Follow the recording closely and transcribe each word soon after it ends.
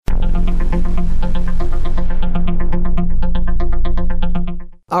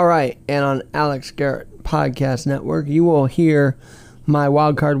All right, and on Alex Garrett Podcast Network, you will hear my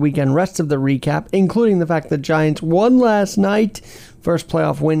wildcard weekend, rest of the recap, including the fact that Giants won last night. First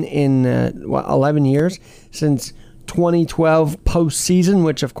playoff win in 11 years since 2012 postseason,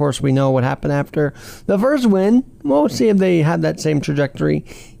 which of course we know what happened after the first win. We'll see if they have that same trajectory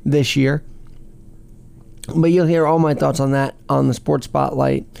this year. But you'll hear all my thoughts on that on the Sports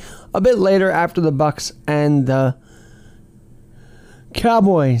Spotlight a bit later after the Bucks and the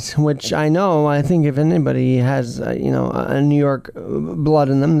Cowboys, which I think if anybody has a New York blood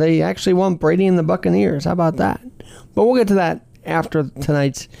in them, they actually want Brady and the Buccaneers. How about that? But we'll get to that after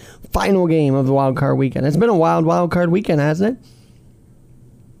tonight's final game of the wild card weekend. It's been a wild card weekend, hasn't it?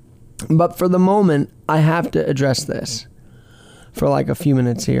 But for the moment, I have to address this for like a few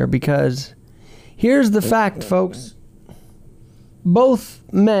minutes here, because here's the fact, folks. Both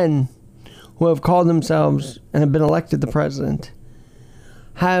men who have called themselves and have been elected the president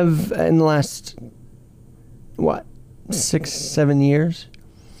have, in the last, 6-7 years,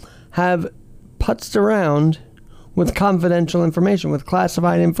 have putzed around with confidential information, with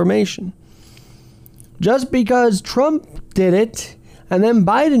classified information. Just because Trump did it and then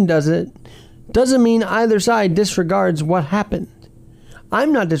Biden does it, doesn't mean either side disregards what happened.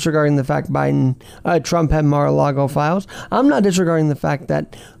 I'm not disregarding the fact Trump had Mar-a-Lago files. I'm not disregarding the fact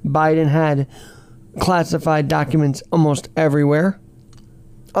that Biden had classified documents almost everywhere.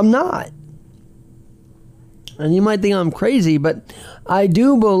 I'm not. And you might think I'm crazy, but I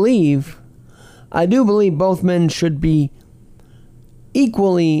do believe both men should be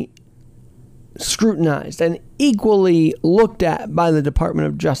equally scrutinized and equally looked at by the Department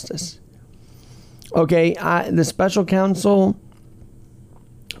of Justice. Okay, the special counsel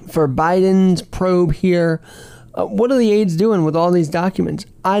for Biden's probe here, what are the aides doing with all these documents?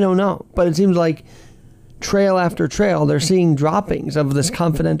 I don't know, but it seems like trail after trail, they're seeing droppings of this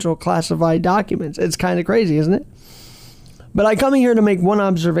confidential classified documents. It's kind of crazy, isn't it? But I come in here to make one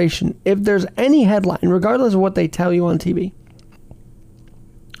observation. If there's any headline, regardless of what they tell you on TV,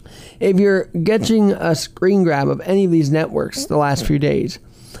 if you're getting a screen grab of any of these networks the last few days,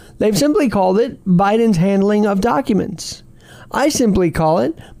 they've simply called it Biden's handling of documents. I simply call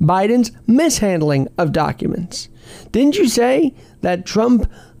it Biden's mishandling of documents. Didn't you say that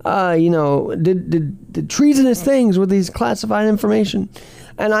Trump did treasonous things with these classified information?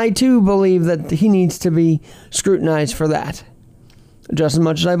 And I, too, believe that he needs to be scrutinized for that. Just as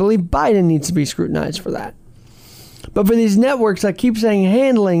much as I believe Biden needs to be scrutinized for that. But for these networks that keep saying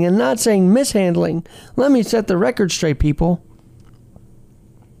handling and not saying mishandling, let me set the record straight, people.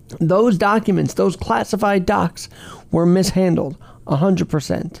 Those documents, those classified docs, were mishandled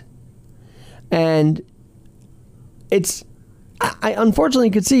 100%. And I unfortunately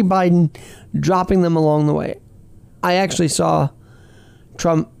could see Biden dropping them along the way. I actually saw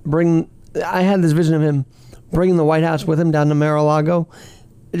Trump I had this vision of him bringing the White House with him down to Mar-a-Lago,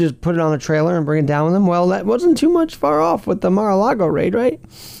 just put it on a trailer and bring it down with him. Well, that wasn't too much far off with the Mar-a-Lago raid, right?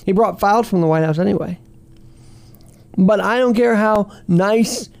 He brought files from the White House anyway. But I don't care how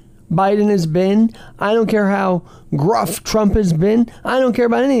nice Biden has been. I don't care how gruff Trump has been. I don't care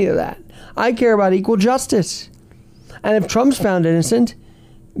about any of that. I care about equal justice. And if Trump's found innocent,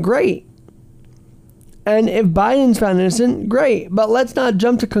 great. And if Biden's found innocent, great. But let's not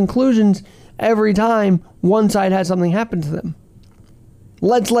jump to conclusions every time one side has something happen to them.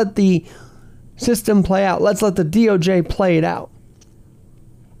 Let's let the system play out. Let's let the DOJ play it out.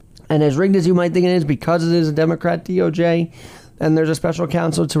 And as rigged as you might think it is, because it is a Democrat DOJ, and there's a special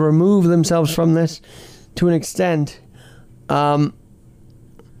counsel to remove themselves from this to an extent, I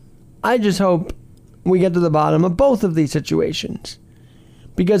just hope we get to the bottom of both of these situations,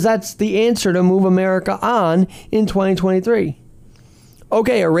 because that's the answer to move America on in 2023.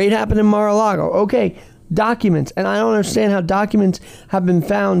 Okay, a raid happened in Mar-a-Lago. Okay, documents. And I don't understand how documents have been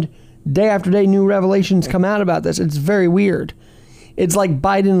found day after day. New revelations come out about this. It's very weird. It's like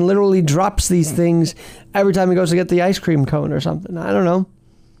Biden literally drops these things every time he goes to get the ice cream cone or something. I don't know.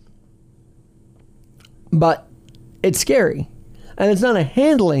 But it's scary. And it's not a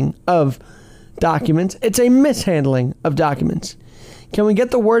handling of documents. It's a mishandling of documents. Can we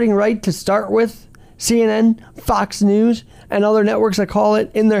get the wording right to start with? CNN, Fox News, and other networks that call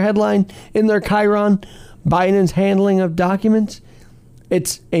it in their headline, in their chyron, Biden's handling of documents.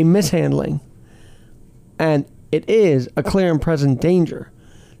 It's a mishandling. And it is a clear and present danger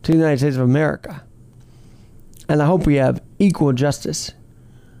to the United States of America. And I hope we have equal justice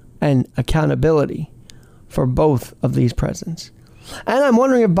and accountability for both of these presidents. And I'm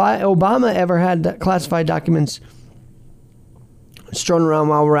wondering if Obama ever had classified documents strewn around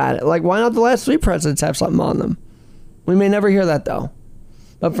while we're at it. Like, why not the last three presidents have something on them? We may never hear that, though.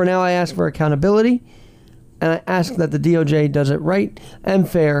 But for now, I ask for accountability, and I ask that the DOJ does it right and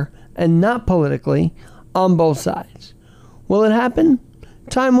fair and not politically on both sides. Will it happen?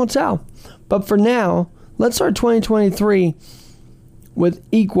 Time will tell. But for now, let's start 2023 with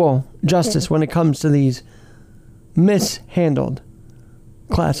equal justice when it comes to these mishandled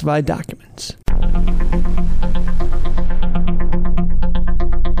classified documents.